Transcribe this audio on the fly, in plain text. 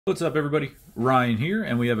What's up, everybody? Ryan here,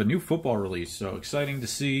 and we have a new football release. So exciting to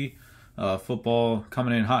see football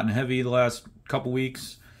coming in hot and heavy the last couple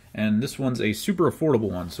weeks. And this one's a super affordable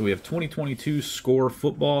one. So we have 2022 Score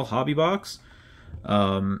Football Hobby Box.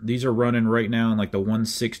 These are running right now in like the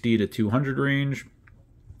 160 to 200 range,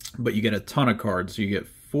 but you get a ton of cards. So you get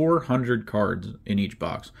 400 cards in each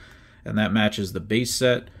box, and that matches the base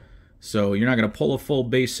set. So you're not going to pull a full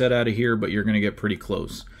base set out of here, but you're going to get pretty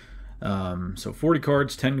close. So 40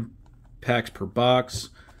 cards, 10 packs per box.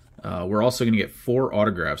 We're also going to get 4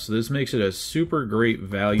 autographs. So this makes it a super great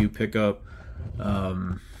value pickup.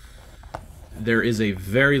 There is a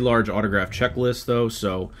very large autograph checklist, though,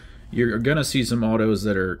 so you're going to see some autos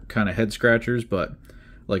that are kind of head scratchers, but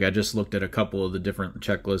like I just looked at a couple of the different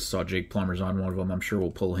checklists, saw Jake Plummer's on one of them. I'm sure we'll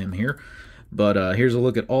pull him here. But here's a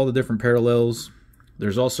look at all the different parallels.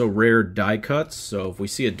 There's also rare die cuts, so if we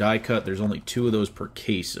see a die cut, there's only 2 of those per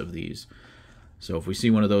case of these. So if we see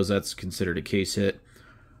one of those, that's considered a case hit.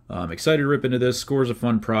 I'm excited to rip into this. Score's a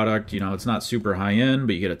fun product. You know, it's not super high-end,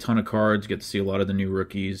 but you get a ton of cards, get to see a lot of the new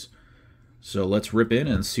rookies. So let's rip in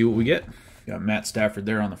and see what we get. Got Matt Stafford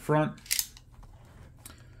there on the front.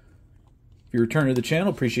 If you return to the channel,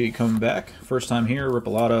 appreciate you coming back. First time here, rip a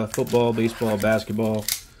lot of football, baseball, basketball,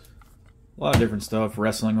 a lot of different stuff,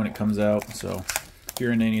 wrestling when it comes out, so if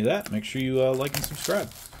you're into any of that, make sure you like and subscribe.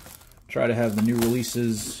 Try to have the new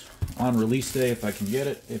releases on release day if I can get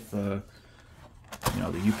it. If you know,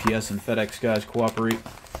 the UPS and FedEx guys cooperate.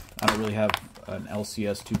 I don't really have an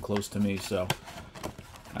LCS too close to me, so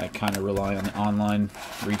I kind of rely on the online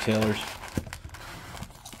retailers.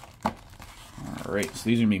 All right, so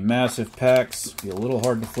these are gonna be massive packs. Be a little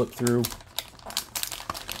hard to flip through.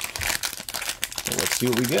 So let's see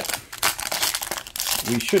what we get.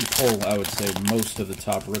 We should pull, I would say, most of the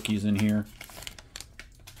top rookies in here.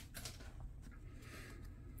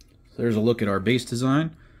 So there's a look at our base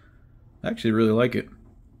design. I actually really like it.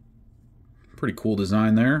 Pretty cool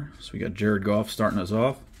design there. So we got Jared Goff starting us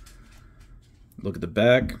off. Look at the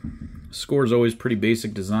back. Score's always pretty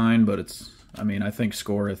basic design, but it's, I mean, I think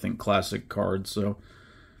classic cards, so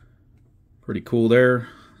pretty cool there.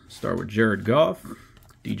 Start with Jared Goff,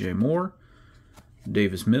 DJ Moore,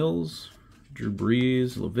 Davis Mills, Drew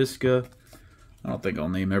Brees, LaVisca. I don't think I'll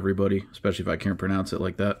name everybody, especially if I can't pronounce it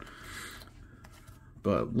like that.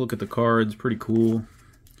 But look at the cards, pretty cool.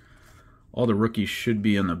 All the rookies should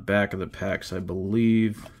be on the back of the packs, I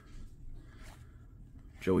believe.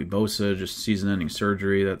 Joey Bosa, just season-ending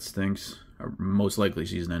surgery, that stinks. Or most likely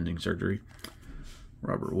season-ending surgery.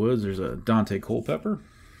 Robert Woods, there's a Dante Culpepper.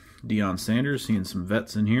 Deion Sanders, seeing some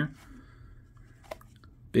vets in here.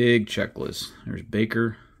 Big checklist. There's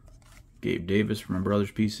Baker. Gabe Davis from my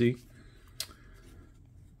brother's PC.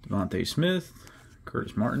 Devontae Smith.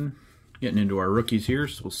 Curtis Martin. Getting into our rookies here,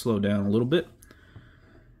 so we'll slow down a little bit.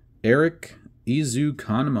 Eric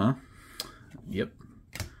Izukanma. Yep.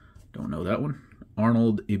 Don't know that one.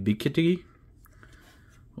 Arnold Ibikiti.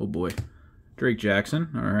 Oh boy. Drake Jackson.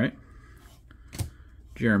 Alright.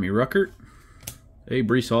 Jeremy Ruckert. Hey,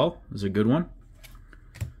 Breece Hall is a good one.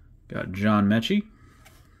 Got John Mechie.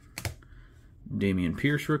 Damian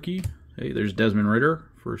Pierce rookie. Hey, there's Desmond Ridder,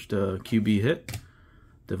 first QB hit.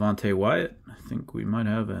 Devontae Wyatt. I think we might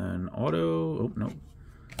have an auto. Oh, no.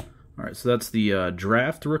 All right, so that's the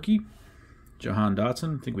draft rookie. Jahan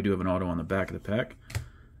Dotson. I think we do have an auto on the back of the pack.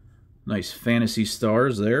 Nice fantasy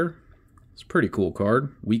stars there. It's a pretty cool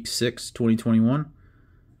card. Week 6, 2021.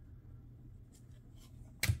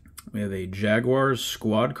 We have a Jaguars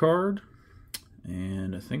squad card.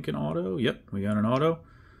 And I think an auto. Yep, we got an auto.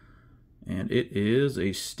 And it is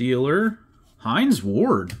a Steeler, Hines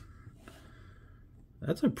Ward.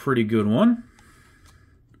 That's a pretty good one.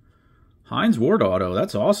 Hines Ward auto.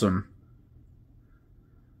 That's awesome.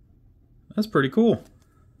 That's pretty cool.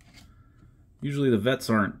 Usually the vets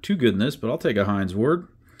aren't too good in this, but I'll take a Hines Ward.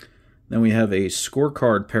 Then we have a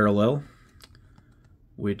scorecard parallel,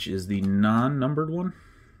 which is the non-numbered one.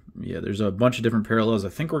 Yeah, there's a bunch of different parallels. I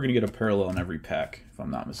think we're going to get a parallel in every pack, if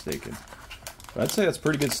I'm not mistaken. But I'd say that's a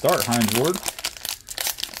pretty good start, Hines Ward.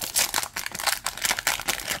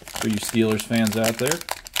 For you Steelers fans out there.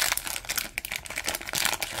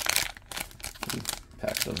 Ooh,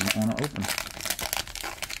 pack doesn't want to open.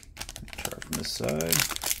 Try from this side.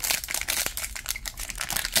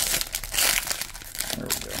 There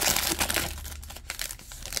we go.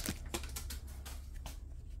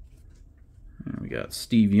 And we got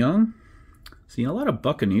Steve Young. Seen a lot of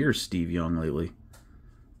Buccaneers Steve Young lately.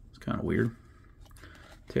 It's kind of weird.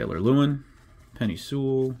 Taylor Lewin, Penny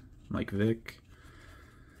Sewell, Mike Vick.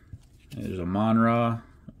 There's a Monra.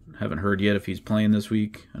 Haven't heard yet if he's playing this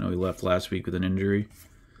week. I know he left last week with an injury.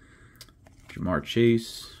 Ja'Marr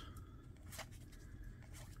Chase.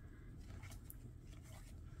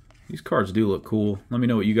 These cards do look cool. Let me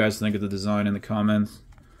know what you guys think of the design in the comments.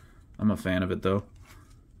 I'm a fan of it, though.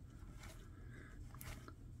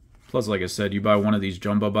 Plus, like I said, you buy one of these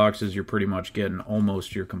jumbo boxes, you're pretty much getting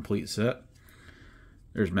almost your complete set.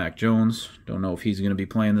 There's Mac Jones. Don't know if he's going to be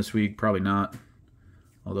playing this week. Probably not.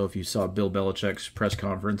 Although if you saw Bill Belichick's press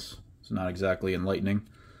conference, it's not exactly enlightening.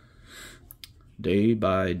 Day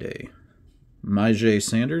by day. Myjai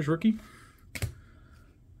Sanders, rookie.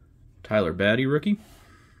 Tyler Batty, rookie.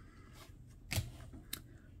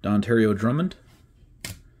 Dontario Drummond.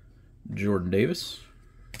 Jordan Davis.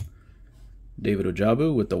 David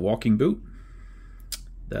Ojabo with the walking boot.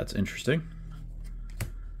 That's interesting.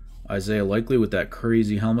 Isaiah Likely with that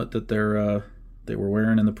crazy helmet that they were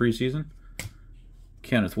wearing in the preseason.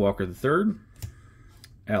 Kenneth Walker III.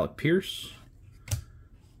 Alec Pierce.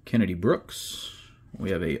 Kennedy Brooks.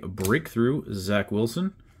 We have a breakthrough Zach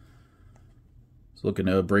Wilson. He's looking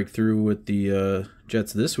to break through with the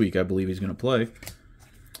Jets this week. I believe he's going to play.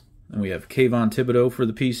 And we have Kayvon Thibodeau for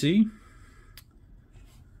the PC.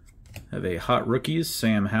 Have a Hot Rookies,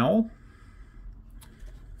 Sam Howell.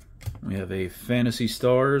 We have a Fantasy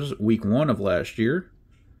Stars, Week 1 of last year.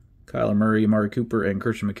 Kyler Murray, Amari Cooper, and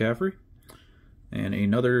Christian McCaffrey. And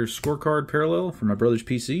another scorecard parallel for my brother's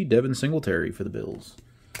PC, Devin Singletary for the Bills.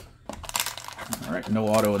 Alright, no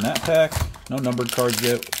auto in that pack. No numbered cards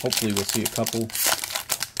yet. Hopefully we'll see a couple.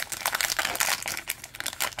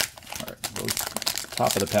 Alright, the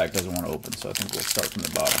top of the pack doesn't want to open, so I think we'll start from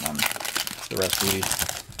the bottom on the rest of these.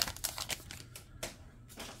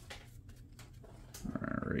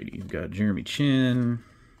 Alrighty, you've got Jeremy Chin,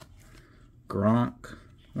 Gronk. I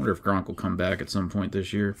wonder if Gronk will come back at some point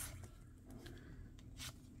this year.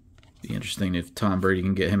 Be interesting if Tom Brady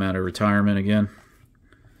can get him out of retirement again.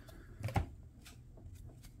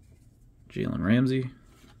 Jalen Ramsey.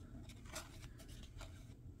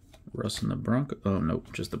 Russ and the Broncos. Oh, nope,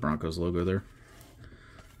 just the Broncos logo there.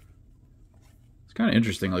 It's kind of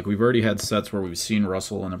interesting. Like, we've already had sets where we've seen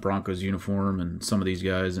Russell in a Broncos uniform and some of these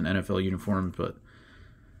guys in NFL uniforms, but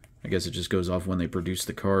I guess it just goes off when they produce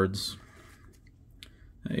the cards.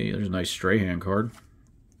 Hey, there's a nice Strahan card.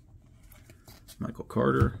 Michael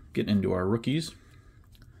Carter. Getting into our rookies.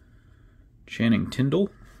 Channing Tindall.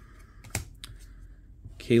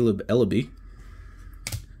 Caleb Ellaby.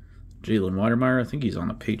 Jalen Wydermyer. I think he's on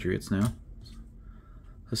the Patriots now.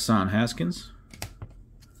 Hassan Haskins.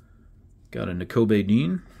 Got a Nakobe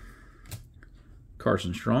Dean.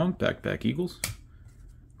 Carson Strong. Back Eagles.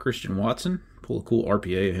 Christian Watson. Pull a cool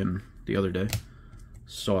RPA of him the other day.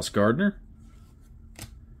 Sauce Gardner.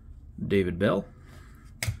 David Bell.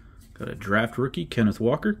 Got a draft rookie, Kenneth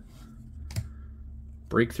Walker.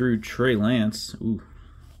 Breakthrough Trey Lance. Ooh,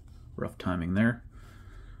 rough timing there.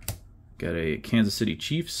 Got a Kansas City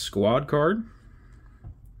Chiefs squad card.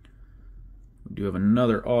 We do have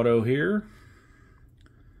another auto here.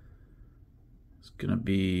 It's going to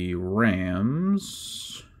be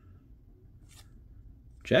Rams.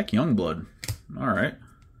 Jack Youngblood. All right.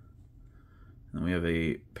 And we have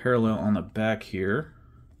a parallel on the back here.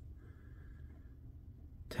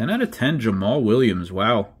 10 out of 10, Jamal Williams.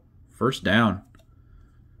 Wow. First down.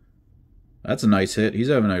 That's a nice hit. He's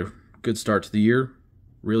having a good start to the year.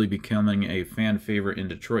 Really becoming a fan favorite in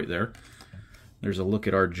Detroit there. There's a look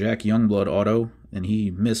at our Jack Youngblood auto, and he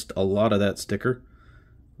missed a lot of that sticker.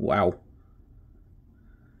 Wow.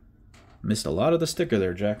 Missed a lot of the sticker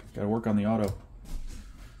there, Jack. Got to work on the auto.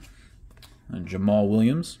 And Jamal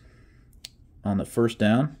Williams on the first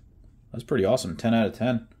down. That's pretty awesome. 10 out of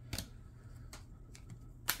 10.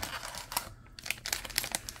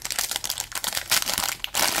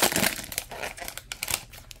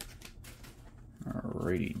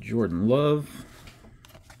 Alrighty, Jordan Love.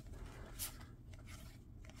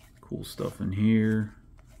 Cool stuff in here.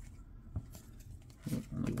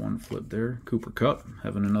 Only one flip there. Cooper Kupp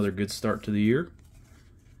having another good start to the year.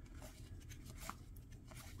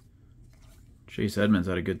 Chase Edmonds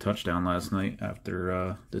had a good touchdown last night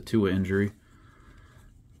after the Tua injury.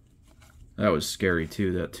 That was scary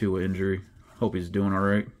too, that Tua injury. Hope he's doing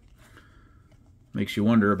alright. Makes you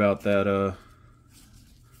wonder about that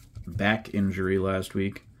back injury last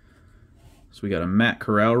week. So we got a Matt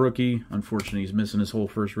Corral rookie. Unfortunately, he's missing his whole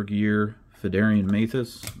first rookie year. Fedarian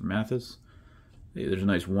Mathis. Hey, there's a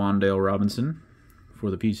nice Wan'Dale Robinson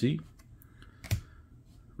for the PC.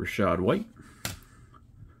 Rashad White.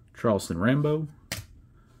 Charleston Rambo.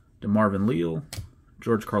 DeMarvin Leal.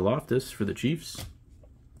 George Karlaftis for the Chiefs.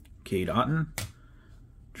 Cade Otton.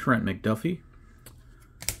 Trent McDuffie.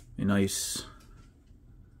 A nice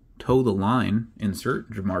toe the line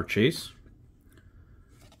insert, Ja'Marr Chase.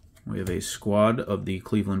 We have a squad of the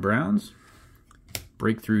Cleveland Browns.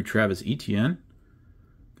 Breakthrough Travis Etienne.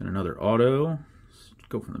 Got another auto. Let's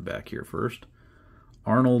go from the back here first.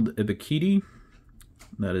 Arnold Ebiketie.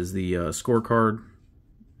 That is the scorecard,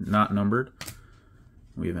 not numbered.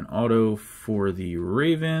 We have an auto for the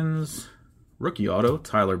Ravens. Rookie auto,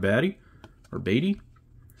 Tyler Beatty.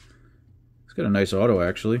 He's got a nice auto,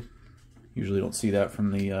 actually. Usually don't see that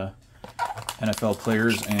from the NFL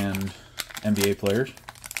players and NBA players.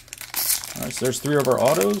 All right, so there's 3 of our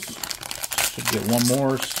autos. Should get one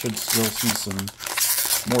more. Should still see some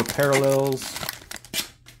more parallels.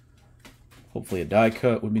 Hopefully a die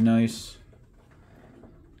cut would be nice.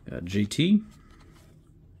 Got JT.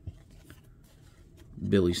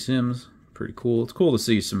 Billy Sims. Pretty cool. It's cool to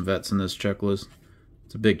see some vets in this checklist.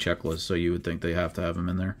 It's a big checklist, so you would think they have to have them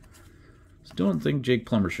in there. Still don't think Jake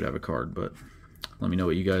Plummer should have a card, but let me know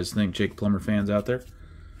what you guys think, Jake Plummer fans out there.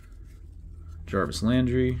 Jarvis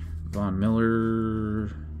Landry. Von Miller.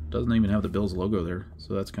 Doesn't even have the Bills logo there,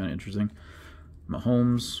 so that's kind of interesting.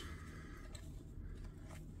 Mahomes.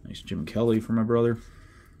 Nice Jim Kelly for my brother.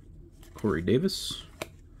 Corey Davis.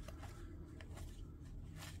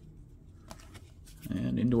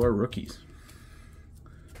 And into our rookies.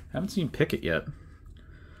 Haven't seen Pickett yet.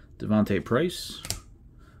 Devontae Price.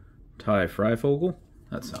 Ty Freifogel.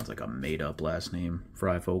 That sounds like a made-up last name.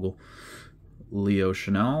 Freifogel. Leo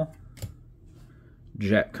Chanel.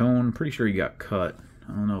 Jack Cohn. Pretty sure he got cut.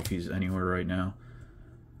 I don't know if he's anywhere right now.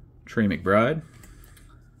 Trey McBride.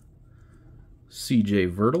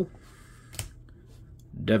 CJ Vertle.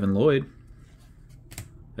 Devin Lloyd.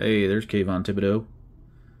 Hey, there's Kayvon Thibodeau.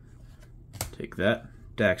 Take that.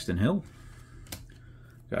 Daxton Hill.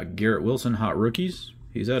 Got Garrett Wilson, hot rookies.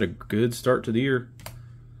 He's had a good start to the year.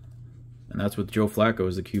 And that's with Joe Flacco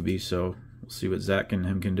as the QB, so we'll see what Zach and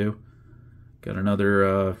him can do. Got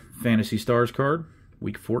another Fantasy Stars card,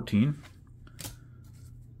 week 14.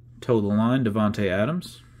 Toe the line, Devontae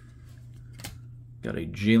Adams. Got a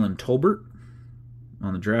Jalen Tolbert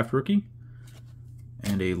on the draft rookie.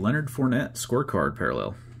 And a Leonard Fournette scorecard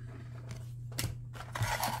parallel.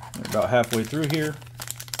 We're about halfway through here.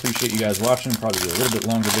 Appreciate you guys watching. Probably a little bit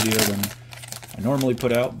longer video than I normally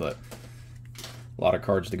put out, but a lot of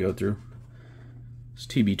cards to go through. It's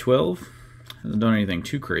TB12. Hasn't done anything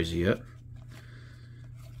too crazy yet.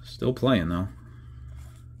 Still playing though.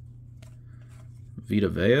 Vita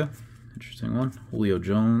Vea, interesting one. Julio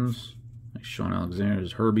Jones. Nice Sean Alexander.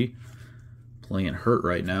 There's Herbie. Playing hurt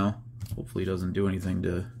right now. Hopefully he doesn't do anything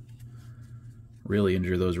to really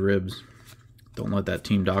injure those ribs. Don't let that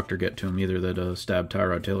team doctor get to him either that stabbed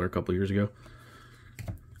Tyrod Taylor a couple years ago.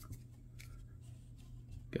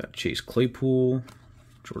 Got Chase Claypool,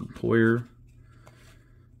 Jordan Poyer.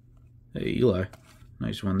 Hey, Eli.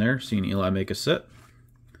 Nice one there. Seeing Eli make a set.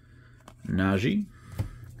 Najee. A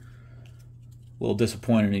little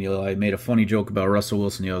disappointed in Eli. Made a funny joke about Russell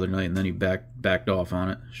Wilson the other night, and then he backed off on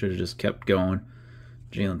it. Should have just kept going.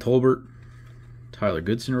 Jalen Tolbert. Tyler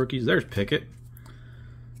Goodson rookies. There's Pickett.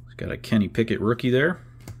 He's got a Kenny Pickett rookie there.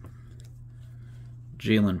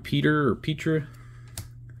 Jalen Petra.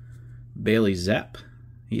 Bailey Zapp.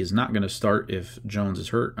 He is not going to start if Jones is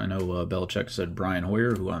hurt. I know Belichick said Brian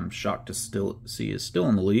Hoyer, who I'm shocked to still see is still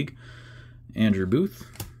in the league. Andrew Booth.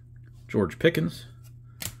 George Pickens.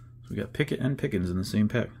 So we got Pickett and Pickens in the same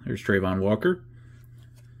pack. There's Trayvon Walker.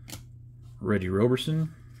 Reggie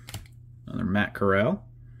Roberson. Another Matt Corral.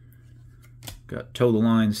 Got Toe the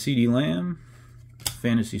Line CeeDee Lamb.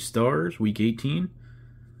 Fantasy Stars, Week 18.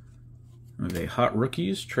 We have a Hot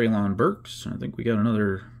Rookies, Treylon Burks. I think we got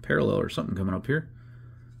another parallel or something coming up here.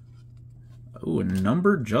 Ooh, a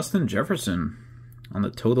numbered Justin Jefferson on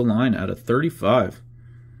the Toe the Line out of 35.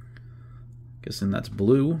 Guessing that's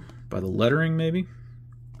blue by the lettering, maybe.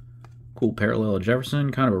 Cool parallel of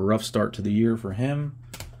Jefferson. Kind of a rough start to the year for him.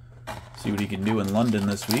 See what he can do in London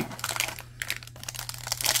this week.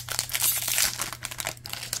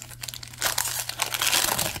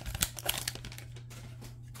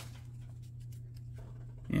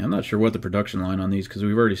 Yeah, I'm not sure what the production line on these because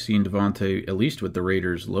we've already seen Devontae at least with the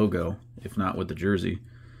Raiders logo, if not with the jersey.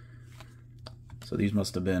 So these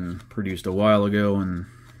must have been produced a while ago and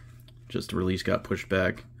just the release got pushed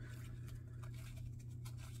back.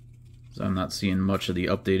 So I'm not seeing much of the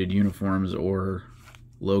updated uniforms or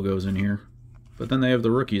logos in here. But then they have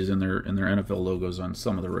the rookies in their NFL logos on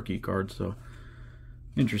some of the rookie cards, so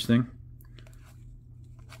interesting.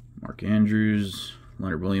 Mark Andrews,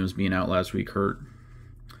 Leonard Williams being out last week hurt.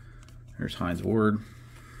 There's Hines Ward.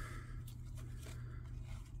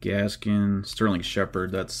 Gaskin, Sterling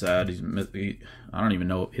Shepard, that's sad. I don't even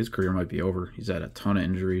know, his career might be over. He's had a ton of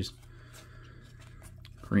injuries.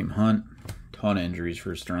 Kareem Hunt, ton of injuries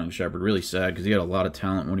for Sterling Shepard. Really sad because he had a lot of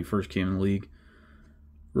talent when he first came in the league.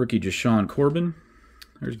 Rookie Jashawn Corbin.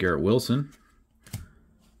 There's Garrett Wilson.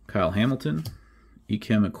 Kyle Hamilton.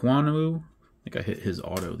 Ikem Ekwonu. I think I hit his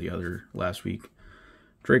auto last week.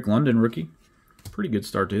 Drake London, rookie. Pretty good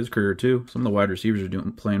start to his career, too. Some of the wide receivers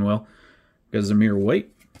are playing well. Got Zamir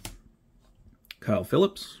White. Kyle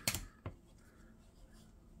Phillips.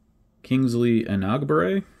 Kingsley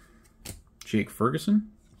Enagbare. Jake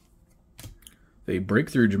Ferguson. A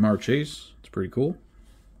breakthrough Jamar Chase. It's pretty cool.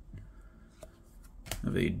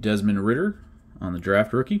 Have a Desmond Ridder on the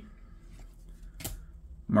draft rookie.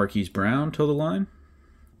 Marquise Brown to the line.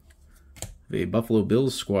 A Buffalo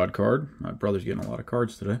Bills squad card. My brother's getting a lot of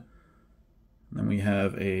cards today. Then we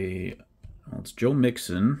have it's Joe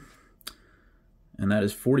Mixon. And that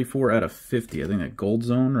is 44 out of 50. I think that Gold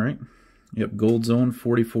Zone, right? Yep, Gold Zone,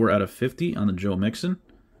 44 out of 50 on the Joe Mixon.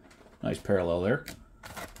 Nice parallel there.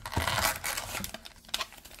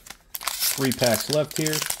 3 packs left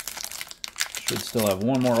here. Should still have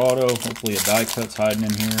one more auto. Hopefully a die cut's hiding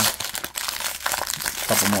in here. A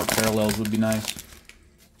couple more parallels would be nice.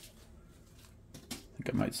 I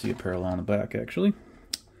think I might see a parallel on the back, actually.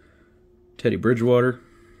 Teddy Bridgewater.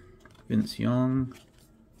 Vince Young.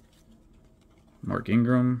 Mark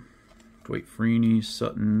Ingram. Dwight Freeney.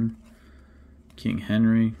 Sutton. King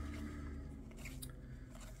Henry.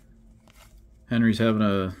 Henry's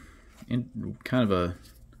having kind of a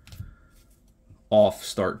off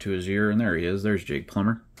start to his year, and there he is. There's Jake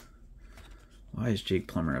Plummer. Why does Jake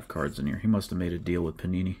Plummer have cards in here? He must have made a deal with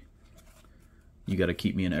Panini. You got to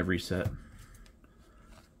keep me in every set.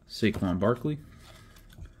 Saquon Barkley.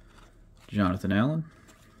 Jonathan Allen.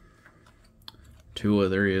 Tua,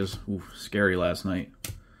 there he is. Ooh, scary last night.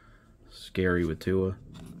 Scary with Tua.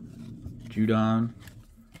 Judon.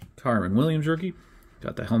 Kyren Williams rookie.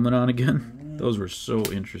 Got the helmet on again. Those were so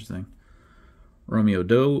interesting. Romeo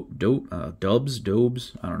Dobbs.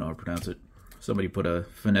 I don't know how to pronounce it. Somebody put a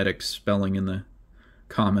phonetic spelling in the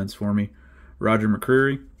comments for me. Roger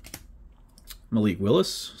McCreary. Malik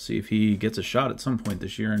Willis. See if he gets a shot at some point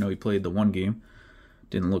this year. I know he played the one game.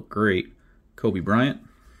 Didn't look great. Kobe Bryant.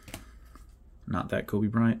 Not that Kobe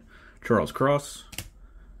Bryant. Charles Cross.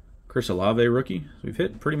 Chris Olave rookie. So we've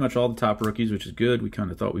hit pretty much all the top rookies, which is good. We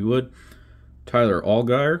kind of thought we would. Tyler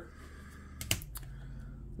Allgeier.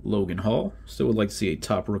 Logan Hall. Still would like to see a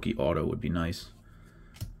top rookie auto. Would be nice.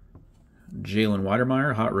 Jalen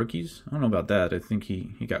Weidermeyer, hot rookies. I don't know about that. I think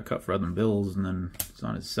he got cut for other Bills, and then it's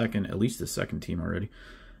on his at least his second team already.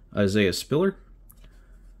 Isaiah Spiller.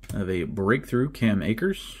 I have a breakthrough Cam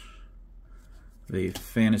Akers. The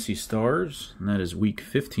Fantasy Stars, and that is week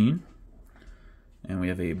 15. And we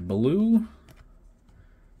have a blue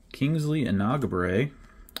Kingsley Enagbare,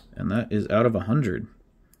 and that is out of 100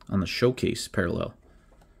 on the showcase parallel.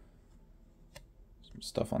 Some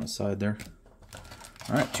stuff on the side there.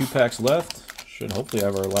 All right, 2 packs left. Should hopefully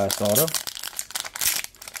have our last auto.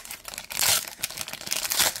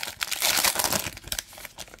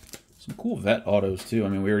 Some cool vet autos too. I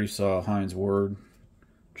mean, we already saw Hines Ward,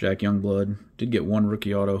 Jack Youngblood. Did get one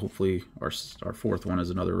rookie auto. Hopefully our 4th one is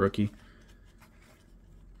another rookie.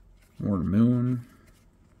 Warren Moon.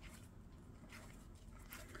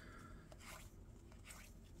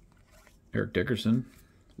 Eric Dickerson.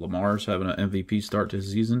 Lamar's having an MVP start to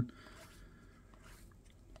his season.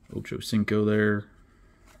 Ocho Cinco there.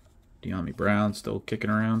 De'Ami Brown still kicking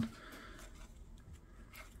around.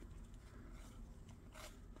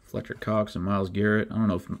 Fletcher Cox and Myles Garrett. I don't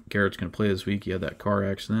know if Garrett's going to play this week. He had that car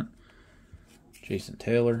accident. Jason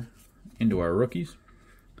Taylor. Into our rookies.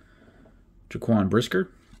 Jaquan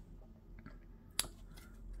Brisker.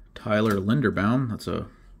 Tyler Linderbaum. That's a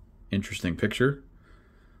interesting picture.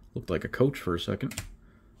 Looked like a coach for a second.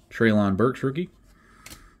 Treylon Burks rookie.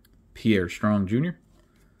 Pierre Strong Jr.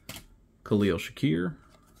 Khalil Shakir.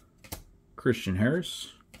 Christian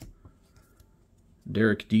Harris.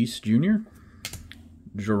 Derek Deese Jr.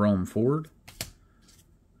 Jerome Ford.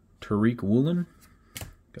 Tariq Woolen.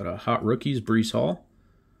 Got a hot rookies, Breece Hall.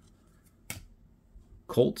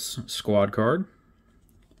 Colts squad card.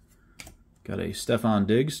 Got a Stephon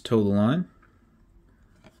Diggs, toe the line.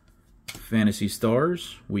 Fantasy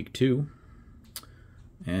Stars, week 2.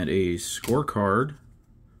 And a scorecard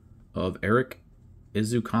of Eric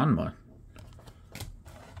Ezukanma.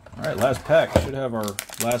 Alright, last pack. Should have our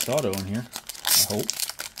last auto in here, I hope.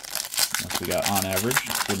 Unless we got on average.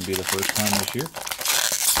 Wouldn't be the first time this year.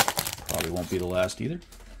 Probably won't be the last either.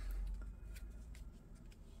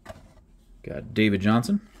 Got David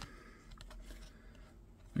Johnson.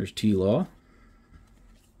 There's T-Law.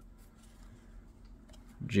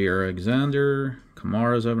 J.R. Alexander.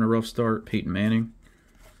 Kamara's having a rough start. Peyton Manning.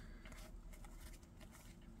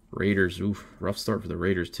 Raiders. Oof, rough start for the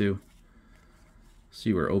Raiders, too.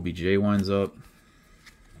 See where OBJ winds up.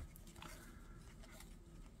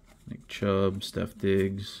 Nick Chubb, Steph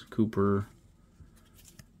Diggs, Cooper.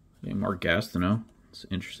 Yeah, Mark Gastineau. It's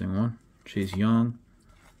an interesting one. Chase Young.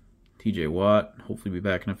 TJ Watt. Hopefully be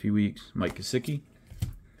back in a few weeks. Mike Gesicki.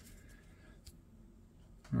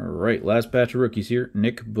 All right, last batch of rookies here.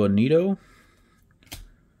 Nick Bonito.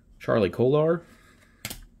 Charlie Kolar.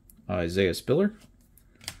 Isaiah Spiller.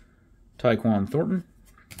 Tyquan Thornton.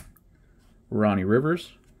 Ronnie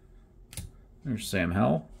Rivers. There's Sam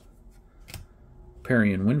Howell.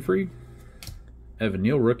 Perrion Winfrey. Evan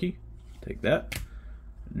Neal, rookie. Take that.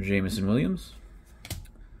 Jameson Williams.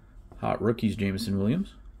 Hot rookies, Jameson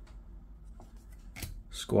Williams.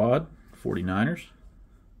 Squad, 49ers.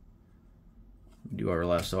 Do our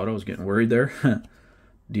last auto. I was getting worried there.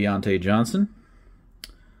 Deontay Johnson.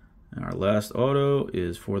 And our last auto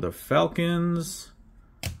is for the Falcons.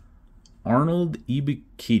 Arnold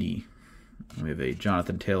Ebiketie. We have a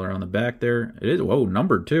Jonathan Taylor on the back there. It is, whoa,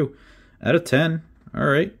 numbered too. Out of 10. All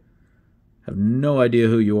right. Have no idea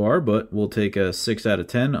who you are, but we'll take a 6 out of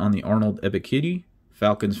 10 on the Arnold Ebiketie.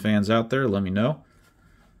 Falcons fans out there, let me know.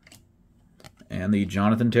 And the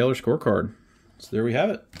Jonathan Taylor scorecard. So there we have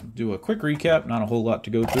it. Do a quick recap. Not a whole lot to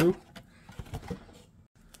go through.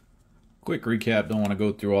 Quick recap. Don't want to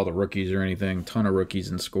go through all the rookies or anything. Ton of rookies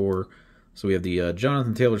in score. So we have the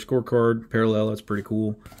Jonathan Taylor scorecard. Parallel. That's pretty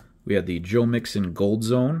cool. We had the Joe Mixon Gold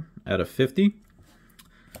Zone out of 50.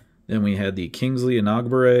 Then we had the Kingsley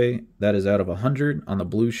Enagbare. That is out of 100 on the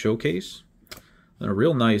Blue Showcase. Then a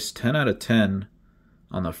real nice 10 out of 10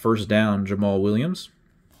 on the first down Jamal Williams.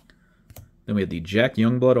 Then we had the Jack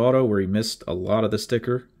Youngblood auto where he missed a lot of the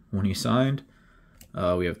sticker when he signed.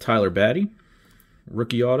 We have Tyler Batty,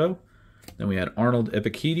 rookie auto. Then we had Arnold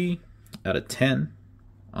Ebiketie out of 10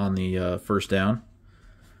 on the first down.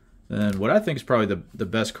 And what I think is probably the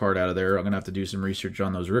best card out of there, I'm going to have to do some research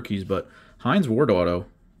on those rookies, but Hines Ward auto.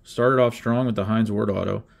 Started off strong with the Hines Ward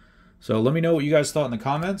auto. So let me know what you guys thought in the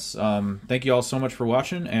comments. Thank you all so much for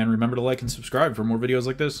watching, and remember to like and subscribe for more videos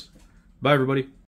like this. Bye, everybody.